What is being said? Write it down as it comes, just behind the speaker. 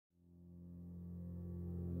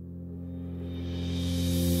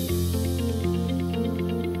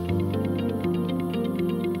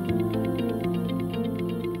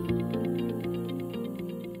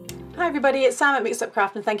everybody, it's Sam at Mixed Up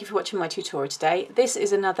Craft and thank you for watching my tutorial today. This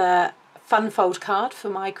is another fun fold card for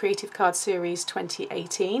my Creative Card Series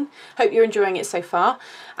 2018. Hope you're enjoying it so far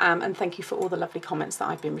and thank you for all the lovely comments that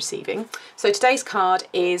I've been receiving. So today's card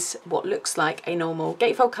is what looks like a normal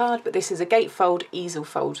gatefold card, but this is a Gatefold Easel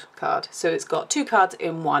Fold card. So it's got two cards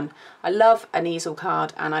in one. I love an easel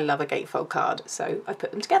card and I love a gatefold card, so I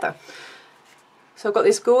put them together. So I've got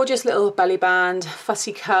this gorgeous little belly band,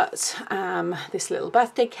 fussy cut, this little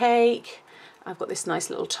birthday cake. I've got this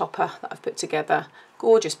nice little topper that I've put together.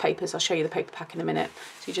 Gorgeous papers, I'll show you the paper pack in a minute.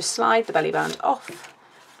 So you just slide the belly band off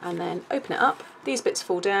and then open it up. These bits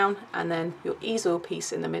fall down and then your easel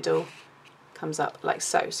piece in the middle comes up like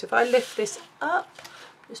so. So if I lift this up,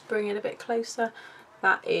 just bring it a bit closer,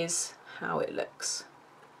 that is how it looks.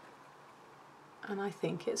 And I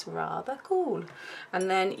think it's rather cool. And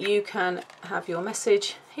then you can have your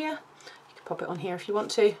message here. You can pop it on here if you want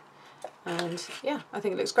to. And yeah, I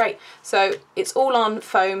think it looks great. So it's all on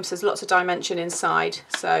foam, so there's lots of dimension inside.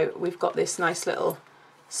 So we've got this nice little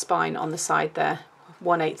spine on the side there,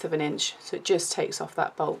 1/8 of an inch. So it just takes off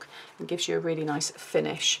that bulk and gives you a really nice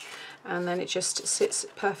finish. And then it just sits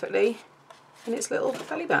perfectly in its little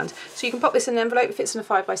belly band. So you can pop this in an envelope, it fits in a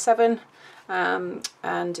 5x7.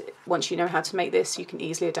 And once you know how to make this, you can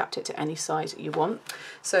easily adapt it to any size you want.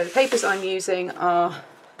 So the papers I'm using are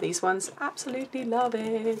these ones. Absolutely love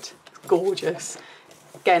it. Gorgeous.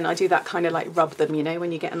 Again, I do that kind of like rub them, you know,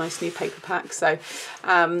 when you get a nice new paper pack. So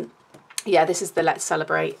yeah, this is the Let's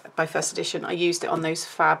Celebrate by First Edition. I used it on those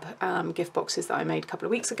fab gift boxes that I made a couple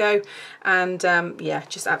of weeks ago, and yeah,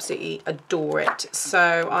 just absolutely adore it.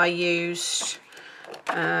 So I used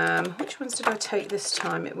which ones did I take this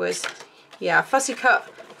time? It was, yeah, fussy cut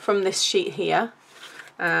from this sheet here.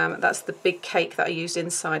 That's the big cake that I used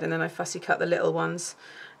inside, and then I fussy cut the little ones.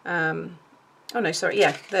 Oh no, sorry,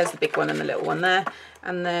 yeah, there's the big one and the little one there.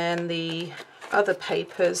 And then the other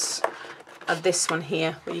papers are this one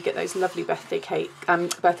here, where you get those lovely birthday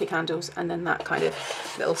candles, and then that kind of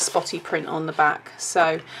little spotty print on the back.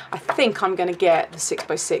 So I think I'm going to get the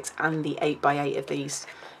 6x6 and the 8x8 of these,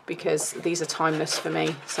 because these are timeless for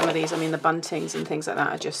me. Some of these, I mean, the buntings and things like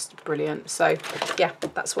that are just brilliant. So yeah,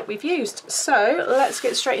 that's what we've used. So let's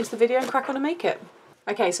get straight into the video and crack on and make it.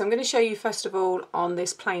 Okay, so I'm going to show you first of all on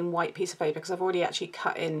this plain white piece of paper, because I've already actually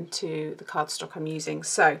cut into the cardstock I'm using.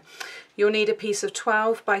 So you'll need a piece of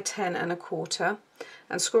 12 by 10 1/4,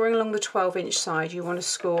 and scoring along the 12-inch side, you want to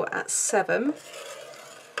score at 7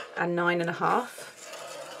 and 9 1/2.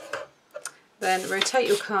 Then rotate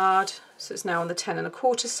your card so it's now on the 10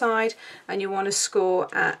 1/4 side, and you want to score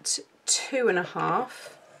at 2 1/2,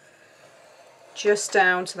 just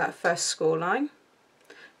down to that first score line.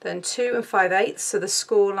 Then 2 5/8, so the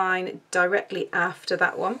score line directly after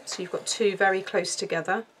that one. So you've got two very close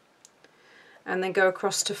together. And then go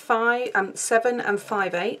across to 7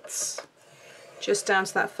 5/8, just down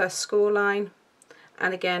to that first score line.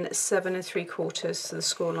 And again 7 3/4, so the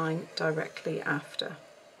score line directly after.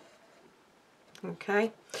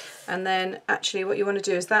 Okay, and then actually what you want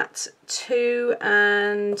to do is that 2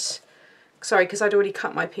 and, sorry, because I'd already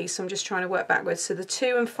cut my piece, so I'm just trying to work backwards. So the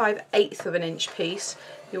 2 5/8 of an inch piece,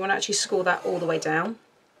 you want to actually score that all the way down.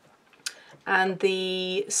 And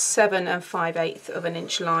the 7 5/8 of an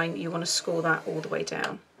inch line, you want to score that all the way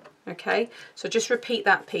down. Okay, so just repeat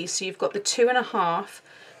that piece. So you've got the 2 1/2,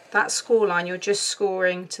 that score line, you're just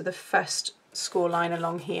scoring to the first score line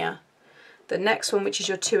along here. The next one, which is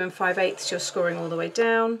your 2 5/8, you're scoring all the way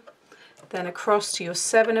down. Then across to your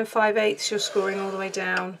 7 5/8, you're scoring all the way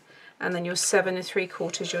down. And then your 7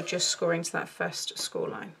 3/4, you're just scoring to that first score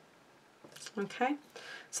line. Okay,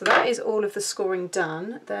 so that is all of the scoring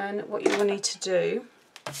done. Then what you will need to do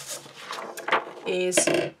is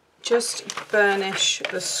just burnish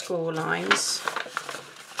the score lines.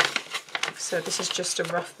 So this is just a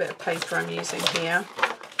rough bit of paper I'm using here,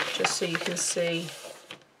 just so you can see.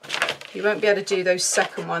 You won't be able to do those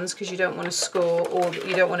second ones because you don't want to score, or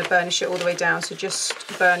you don't want to burnish it all the way down, so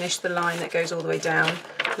just burnish the line that goes all the way down.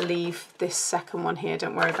 Leave this second one here,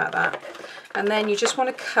 don't worry about that. And then you just want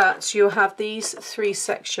to cut, so you'll have these 3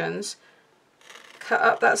 sections. Cut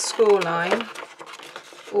up that score line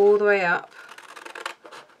all the way up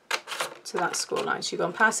to that score line. So you've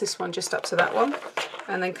gone past this one just up to that one,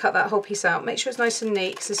 and then cut that whole piece out. Make sure it's nice and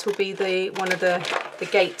neat, because this will be one of the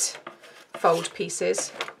gate fold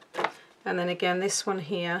pieces. And then again this one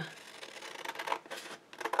here,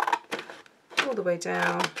 all the way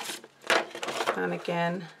down, and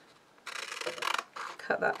again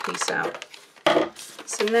cut that piece out.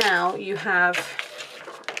 So now you have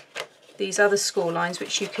these other score lines,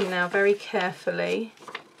 which you can now very carefully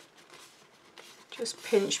just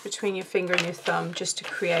pinch between your finger and your thumb, just to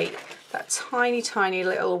create that tiny, tiny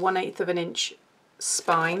little 1/8 of an inch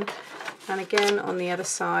spine, and again on the other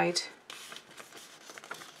side,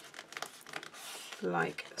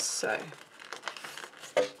 like so.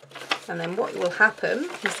 And then what will happen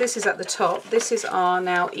is this is at the top, this is our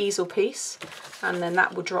now easel piece, and then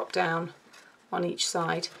that will drop down on each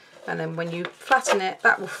side, and then when you flatten it,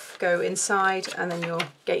 that will go inside, and then your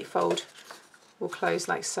gatefold will close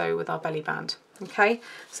like so with our belly band. Okay,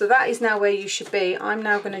 so that is now where you should be. I'm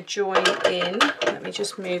now going to join in, let me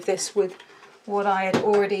just move this with what I had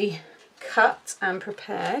already cut and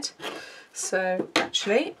prepared. So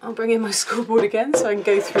actually I'll bring in my scoreboard again so I can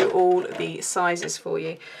go through all the sizes for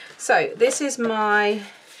you. So this is my,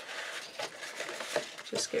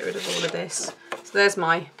 just get rid of all of this. So there's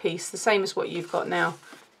my piece, the same as what you've got now.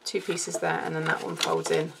 2 pieces there, and then that one folds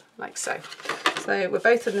in like so. So we're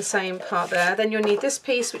both in the same part there. Then you'll need this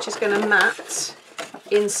piece, which is going to mat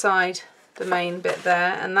inside the main bit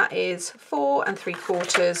there, and that is 4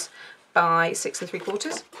 3/4 by 6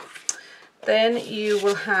 3/4. Then you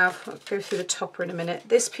will have, I'll go through the topper in a minute,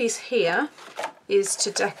 this piece here is to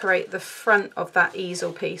decorate the front of that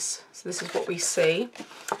easel piece. So this is what we see.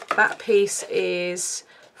 That piece is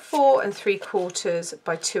 4 3/4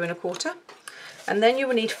 by 2 1/4. And then you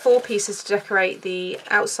will need 4 pieces to decorate the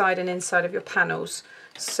outside and inside of your panels.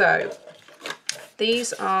 So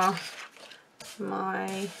these are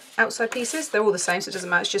my outside pieces. They're all the same, so it doesn't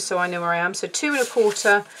matter, it's just so I know where I am. So 2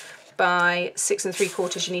 1/4 by 6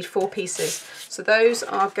 3/4, you need 4 pieces. So those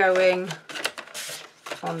are going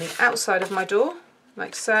on the outside of my door,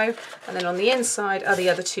 like so, and then on the inside are the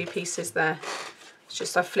other 2 pieces there. It's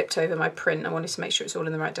just I flipped over my print. I wanted to make sure it's all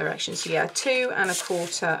in the right direction. So yeah, 2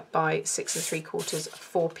 1/4 by 6 3/4,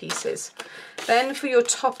 4 pieces. Then for your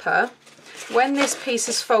topper, when this piece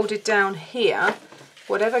is folded down here,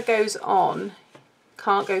 whatever goes on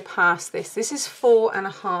can't go past this. This is 4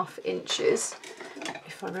 1/2 inches,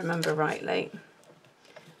 if I remember rightly.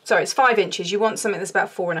 Sorry, it's 5 inches. You want something that's about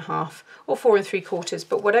 4 1/2 or 4 3/4,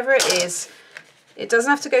 but whatever it is, it doesn't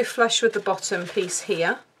have to go flush with the bottom piece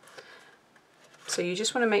here. So you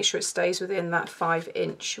just want to make sure it stays within that 5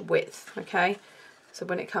 inch width, okay? So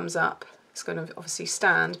when it comes up, it's going to obviously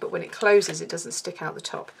stand, but when it closes, it doesn't stick out the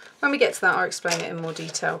top. When we get to that, I'll explain it in more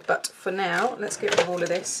detail. But for now, let's get rid of all of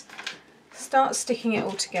this. Start sticking it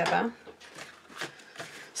all together.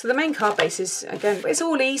 So the main card base is, again, it's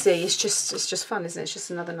all easy. It's just fun, isn't it? It's just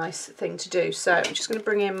another nice thing to do. So I'm just going to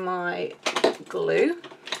bring in my glue.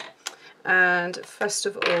 And first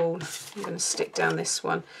of all, I'm going to stick down this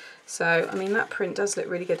one. So, I mean, that print does look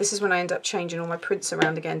really good. This is when I end up changing all my prints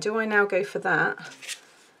around again. Do I now go for that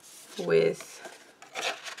with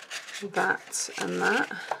that and that?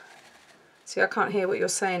 See, I can't hear what you're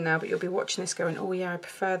saying now, but you'll be watching this going, oh yeah, I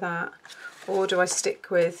prefer that. Or do I stick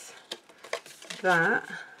with that,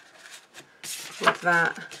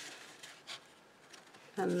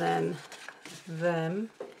 and then them?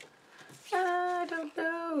 I don't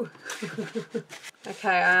know.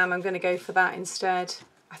 Okay, I'm going to go for that instead.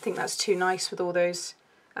 I think that's too nice with all those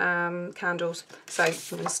candles. So I'm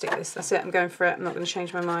going to stick this. That's it. I'm going for it. I'm not going to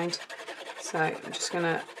change my mind. So I'm just going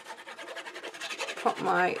to pop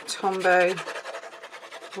my Tombow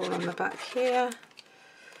all on the back here.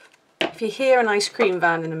 If you hear an ice cream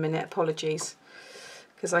van in a minute, apologies,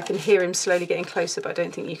 because I can hear him slowly getting closer, but I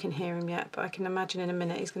don't think you can hear him yet. But I can imagine in a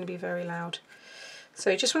minute he's going to be very loud. So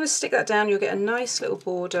you just want to stick that down. You'll get a nice little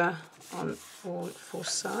border on all 4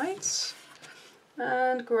 sides.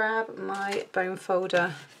 And grab my bone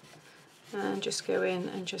folder and just go in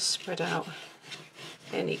and just spread out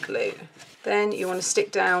any glue. Then you want to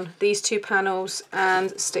stick down these 2 panels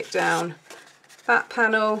and stick down that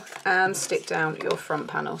panel and stick down your front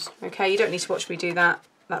panels. Okay, you don't need to watch me do that.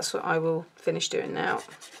 That's what I will finish doing now.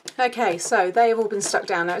 Okay, so they have all been stuck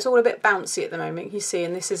down. Now it's all a bit bouncy at the moment, you see,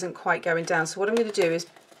 and this isn't quite going down. So what I'm going to do is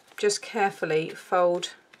just carefully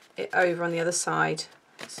fold it over on the other side.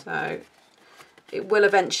 So it will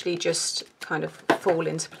eventually just kind of fall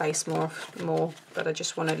into place more, but I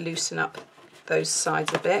just want to loosen up those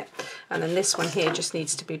sides a bit. And then this one here just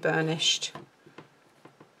needs to be burnished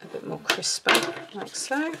a bit more crisper, like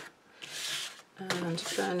so. And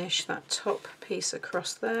burnish that top piece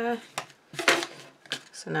across there.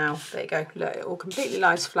 So now, there you go, look, it all completely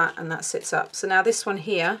lies flat and that sits up. So now this one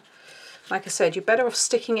here, like I said, you're better off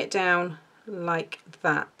sticking it down like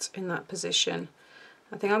that, in that position.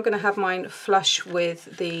 I think I'm going to have mine flush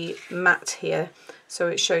with the mat here, so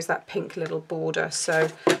it shows that pink little border. So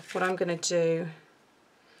what I'm going to do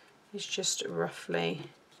is just roughly,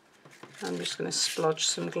 I'm just going to splodge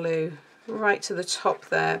some glue right to the top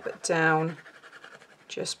there, but down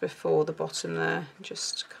just before the bottom there.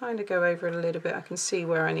 Just kind of go over it a little bit. I can see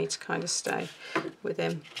where I need to kind of stay with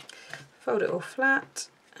him. Fold it all flat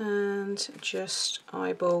and just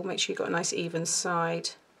eyeball. Make sure you've got a nice even side,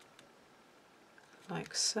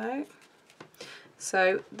 like so.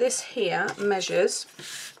 So this here measures,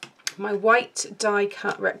 my white die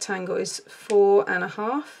cut rectangle is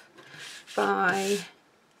 4.5 by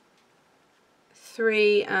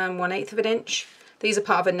 3 1/8 of an inch. These are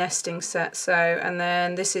part of a nesting set, so, and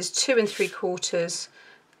then this is 2 3/4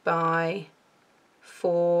 by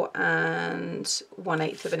 4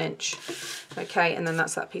 1/8 of an inch. Okay, and then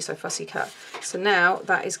that's that piece I fussy cut. So now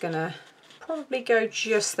that is gonna probably go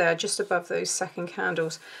just there, just above those second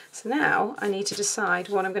candles. So now I need to decide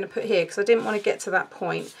what I'm going to put here, because I didn't want to get to that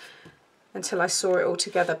point until I saw it all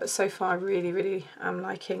together, but so far I really am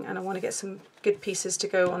liking, and I want to get some good pieces to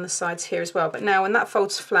go on the sides here as well. But now when that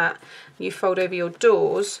folds flat, you fold over your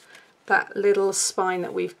doors, that little spine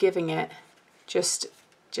that we've given it just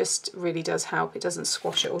really does help. It doesn't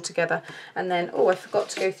squash it all together. And then, oh, I forgot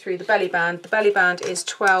to go through the belly band. The belly band is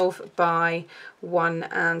 12 by 1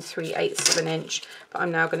 3/8 of an inch, but I'm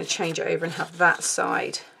now going to change it over and have that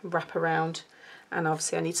side wrap around. And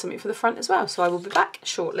obviously I need something for the front as well, so I will be back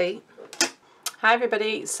shortly. Hi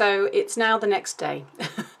everybody, so it's now the next day.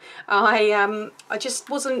 I just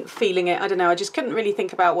wasn't feeling it. I don't know, I just couldn't really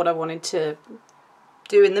think about what I wanted to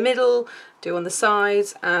do in the middle, do on the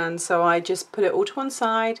sides, and so I just put it all to one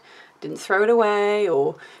side, didn't throw it away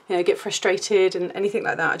or, you know, get frustrated and anything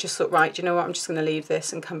like that. I just thought, right, you know what, I'm just going to leave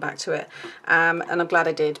this and come back to it, and I'm glad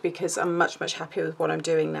I did, because I'm much happier with what I'm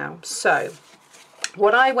doing now. So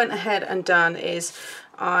what I went ahead and done is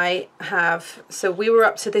so we were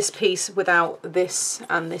up to this piece without this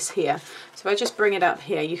and this here. So if I just bring it up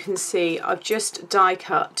here, you can see I've just die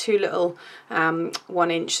cut 2 little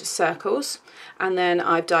 1-inch circles, and then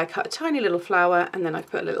I've die cut a tiny little flower, and then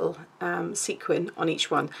I've put a little sequin on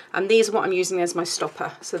each one. And these are what I'm using as my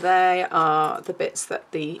stopper. So they are the bits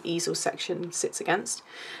that the easel section sits against.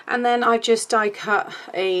 And then I've just die cut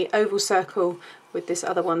a oval circle with this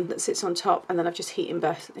other one that sits on top, and then I've just heat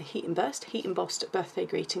embossed birthday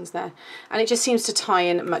greetings there, and it just seems to tie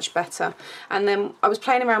in much better. And then I was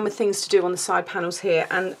playing around with things to do on the side panels here,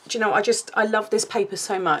 and do you know, I love this paper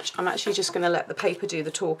so much, I'm actually just going to let the paper do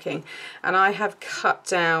the talking. And I have cut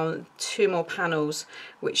down 2 more panels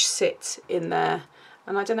which sit in there,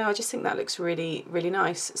 and I don't know, I just think that looks really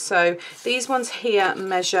nice. So these ones here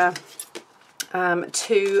measure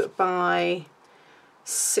 2 by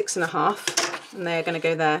 6.5, and they're going to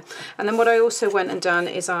go there. And then what I also went and done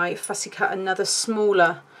is I fussy cut another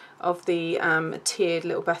smaller of the tiered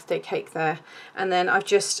little birthday cake there, and then I've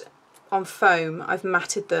just on foam I've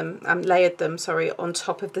matted them, layered them, sorry, on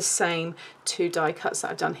top of the same 2 die cuts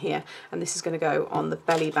that I've done here, and this is going to go on the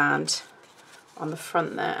belly band on the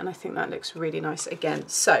front there, and I think that looks really nice again.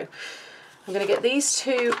 So I'm going to get these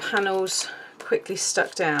 2 panels quickly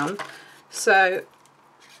stuck down. So,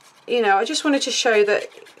 you know, I just wanted to show that,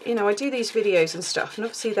 you know, I do these videos and stuff, and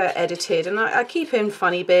obviously they're edited, and I keep in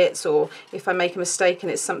funny bits, or if I make a mistake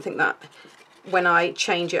and it's something that when I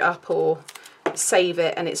change it up or save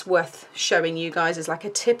it and it's worth showing you guys as like a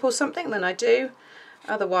tip or something, then I do.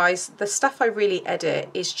 Otherwise, the stuff I really edit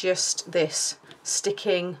is just this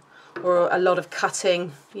sticking or a lot of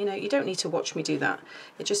cutting. You know, you don't need to watch me do that.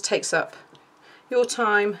 It just takes up your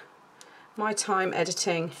time, my time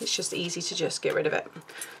editing. It's just easy to just get rid of it.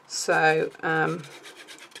 So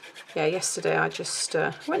yeah, yesterday I just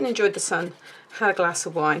went and enjoyed the sun, had a glass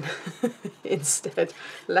of wine instead,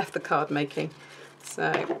 left the card making.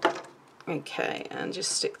 So okay, and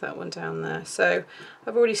just stick that one down there. So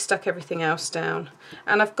I've already stuck everything else down,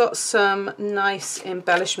 and I've got some nice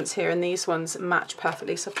embellishments here, and these ones match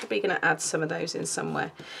perfectly, so I'm probably going to add some of those in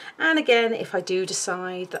somewhere. And again, if I do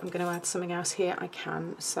decide that I'm going to add something else here, I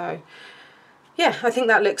can. So yeah, I think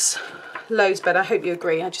that looks loads better. I hope you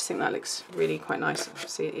agree. I just think that looks really quite nice.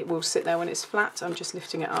 See, it will sit there when it's flat. I'm just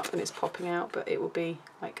lifting it up and it's popping out, but it will be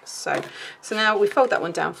like so. So now we fold that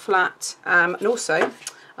one down flat, and also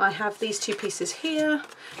I have these 2 pieces here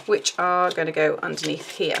which are going to go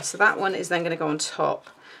underneath here. So that one is then going to go on top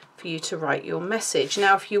for you to write your message.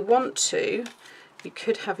 Now if you want to, you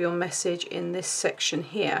could have your message in this section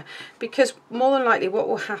here, because more than likely what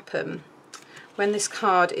will happen when this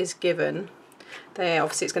card is given,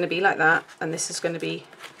 obviously it's going to be like that, and this is going to be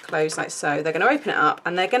closed like so. They're going to open it up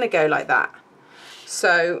and they're going to go like that.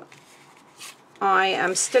 So I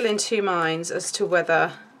am still in 2 minds as to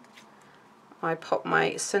whether I pop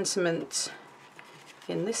my sentiment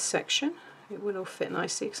in this section. It will all fit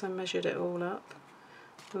nicely because I measured it all up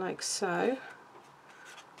like so,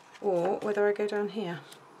 or whether I go down here.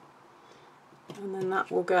 and then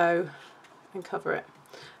that will go and cover it.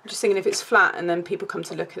 I'm just thinking if it's flat and then people come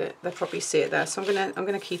to look at it, they'll probably see it there. So I'm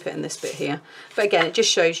gonna keep it in this bit here. But again, it just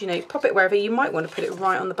shows, you know, pop it wherever. You might want to put it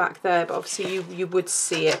right on the back there, but obviously you would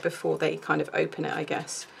see it before they kind of open it, I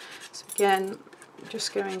guess. So again, I'm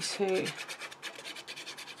just going to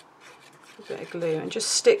a bit of glue and just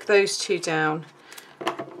stick those two down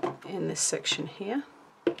in this section here.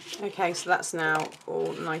 Okay, so that's now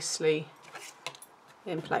all nicely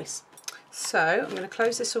in place. So I'm going to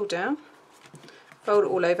close this all down, fold it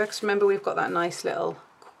all over, because remember we've got that nice little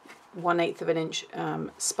 1/8 of an inch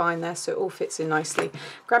spine there, so it all fits in nicely.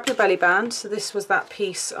 Grab your belly band. So this was that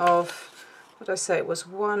piece of, what did I say, it was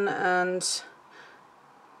 1 and,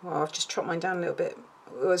 well, I've just chopped mine down a little bit.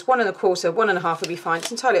 It was 1 1/4, 1 1/2 would be fine.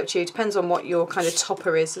 It's entirely up to you, depends on what your kind of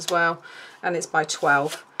topper is as well, and it's by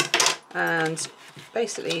 12. And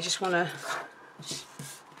basically you just want to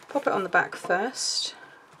pop it on the back first,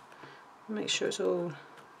 make sure it's all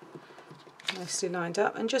nicely lined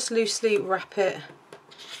up, and just loosely wrap it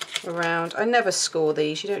around. I never score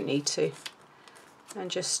these, you don't need to,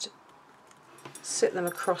 and just sit them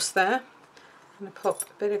across there. I'm going to pop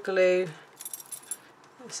a bit of glue.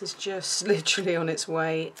 This is just literally on its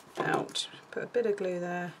way out. Put a bit of glue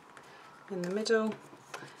there in the middle,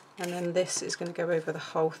 and then this is going to go over the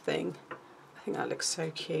whole thing. I think that looks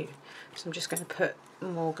so cute. So I'm just going to put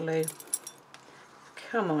more glue.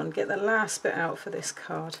 Come on, get the last bit out for this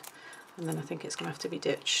card, and then I think it's going to have to be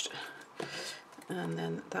ditched. And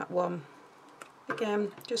then that one,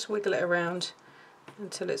 again, just wiggle it around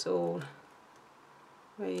until it's all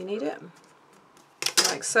where you need it,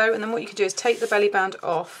 like so. And then what you can do is take the belly band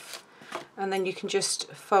off, and then you can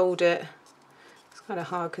just fold it. It's kind of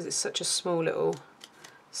hard because it's such a small little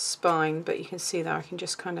spine, but you can see that I can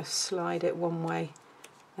just kind of slide it one way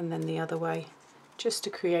and then the other way, just to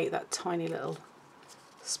create that tiny little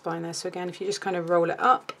spine there. So again, if you just kind of roll it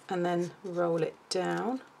up and then roll it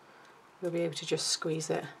down, you'll be able to just squeeze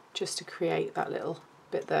it just to create that little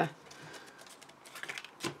bit there.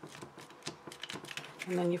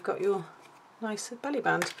 And then you've got your nice belly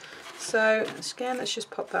band. So again, let's just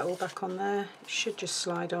pop that all back on there. It should just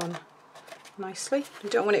slide on nicely. You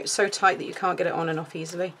don't want it so tight that you can't get it on and off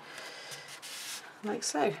easily, like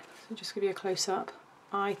so. So just give you a close-up.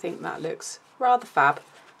 I think that looks rather fab,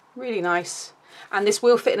 really nice. And this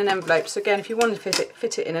will fit in an envelope. So again, if you want to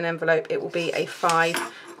fit it in an envelope, it will be a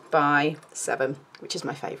 5 by 7, which is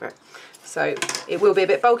my favourite. So it will be a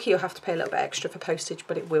bit bulky, you'll have to pay a little bit extra for postage,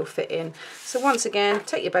 but it will fit in. So once again,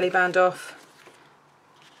 take your belly band off,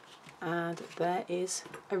 and there is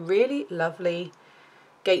a really lovely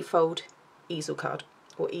gatefold easel card,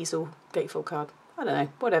 or easel gatefold card. I don't know,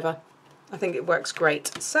 whatever. I think it works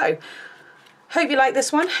great. So hope you like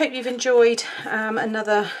this one. Hope you've enjoyed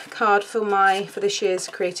another card for this year's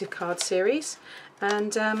creative card series,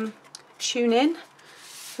 and tune in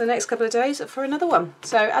for the next couple of days for another one.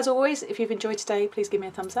 So as always, if you've enjoyed today, please give me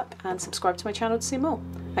a thumbs up and subscribe to my channel to see more.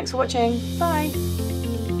 Thanks for watching. Bye.